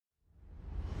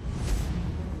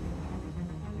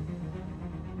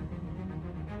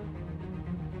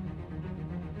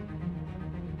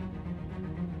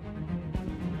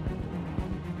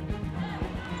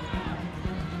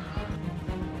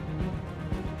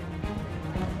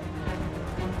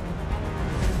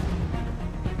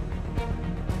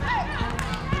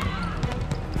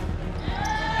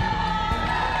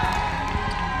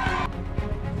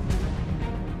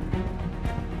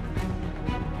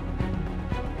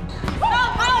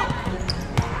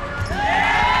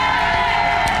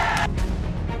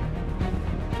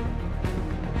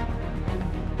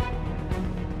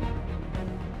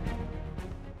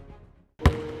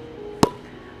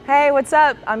what's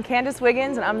up? I'm Candice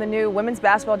Wiggins, and I'm the new Women's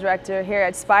Basketball Director here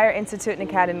at SPIRE Institute and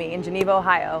Academy in Geneva,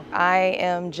 Ohio. I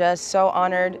am just so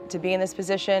honored to be in this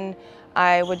position.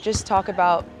 I would just talk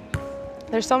about,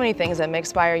 there's so many things that make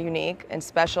SPIRE unique and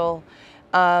special.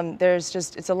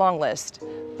 It's a long list,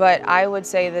 but I would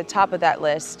say the top of that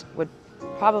list would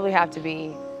probably have to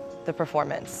be the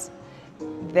performance,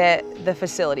 the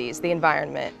facilities, the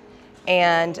environment.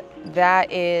 And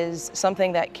that is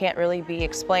something that can't really be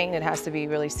explained. It has to be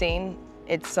really seen.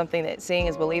 It's something that seeing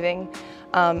is believing.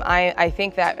 I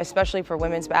think that especially for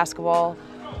women's basketball,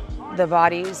 the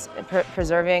bodies,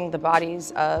 preserving the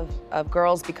bodies of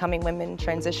girls becoming women,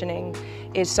 transitioning,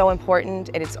 is so important,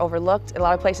 and it's overlooked. A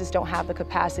lot of places don't have the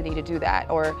capacity to do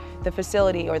that, or the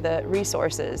facility, or the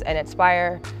resources, and at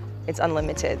SPIRE, it's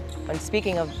unlimited. And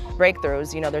speaking of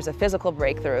breakthroughs, you know, there's a physical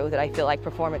breakthrough that I feel like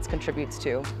performance contributes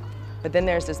to. But then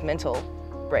there's this mental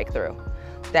breakthrough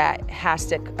that has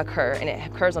to occur, and it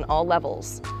occurs on all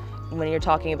levels. When you're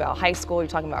talking about high school, you're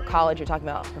talking about college, you're talking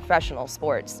about professional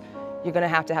sports, you're gonna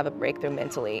have to have a breakthrough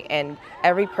mentally. And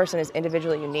every person is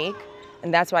individually unique,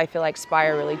 and that's why I feel like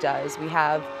SPIRE really does. We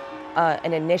have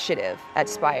an initiative at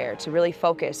SPIRE to really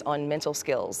focus on mental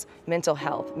skills, mental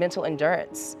health, mental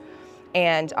endurance.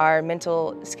 And our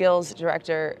mental skills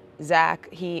director, Zach,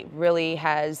 he really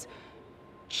has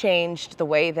changed the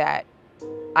way that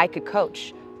I could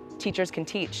coach, teachers can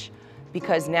teach,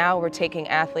 because now we're taking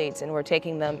athletes and we're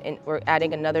taking them and we're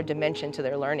adding another dimension to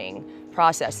their learning,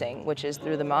 processing, which is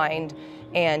through the mind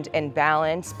and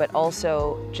balance, but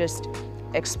also just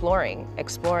exploring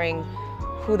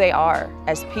who they are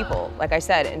as people. Like I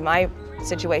said, in my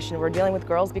situation, we're dealing with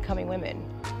girls becoming women.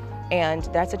 And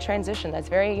that's a transition that's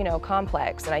very, you know,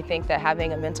 complex. And I think that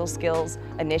having a mental skills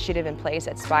initiative in place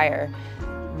at SPIRE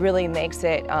really makes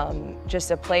it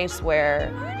just a place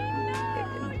where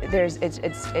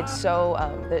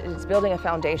it's building a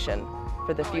foundation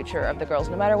for the future of the girls,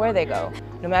 no matter where they go,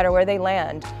 no matter where they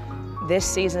land. This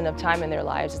season of time in their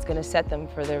lives is going to set them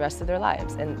for the rest of their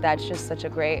lives, and that's just such a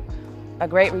great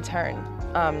return.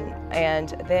 And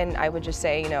then I would just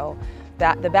say, you know,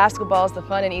 that the basketball is the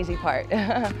fun and easy part.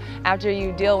 After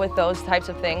you deal with those types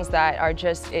of things that are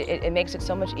just, it makes it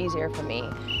so much easier for me,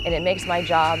 and it makes my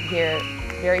job here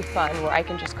very fun, where I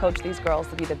can just coach these girls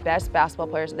to be the best basketball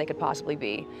players that they could possibly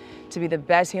be, to be the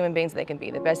best human beings they can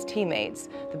be, the best teammates,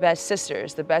 the best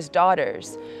sisters, the best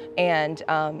daughters, and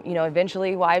you know,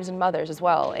 eventually wives and mothers as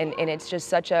well. And it's just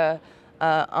such a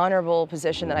honorable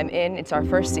position that I'm in. It's our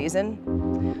first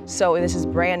season, so this is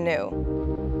brand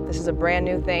new. This is a brand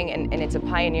new thing, and it's a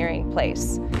pioneering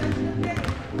place.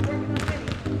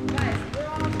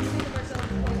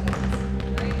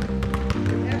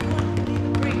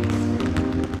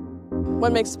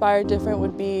 What makes SPIRE different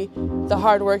would be the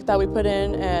hard work that we put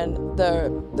in, and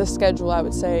the schedule, I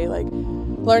would say, like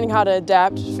learning how to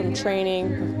adapt from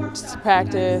training,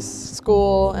 practice,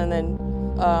 school, and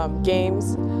then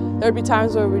games. There would be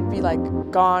times where we'd be like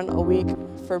gone a week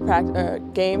for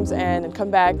games and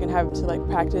come back and have to like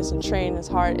practice and train as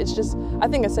hard. It's just, I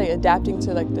think I'd say adapting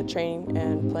to like the training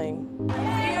and playing.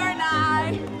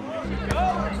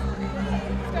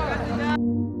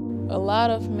 A lot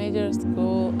of major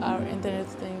schools are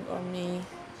interested in me,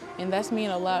 and that's mean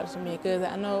a lot to me because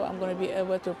I know I'm going to be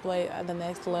able to play at the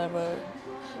next level.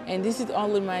 And this is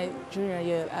only my junior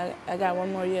year. I got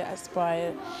one more year at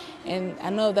SPIRE, and I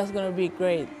know that's going to be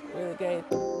great, really great.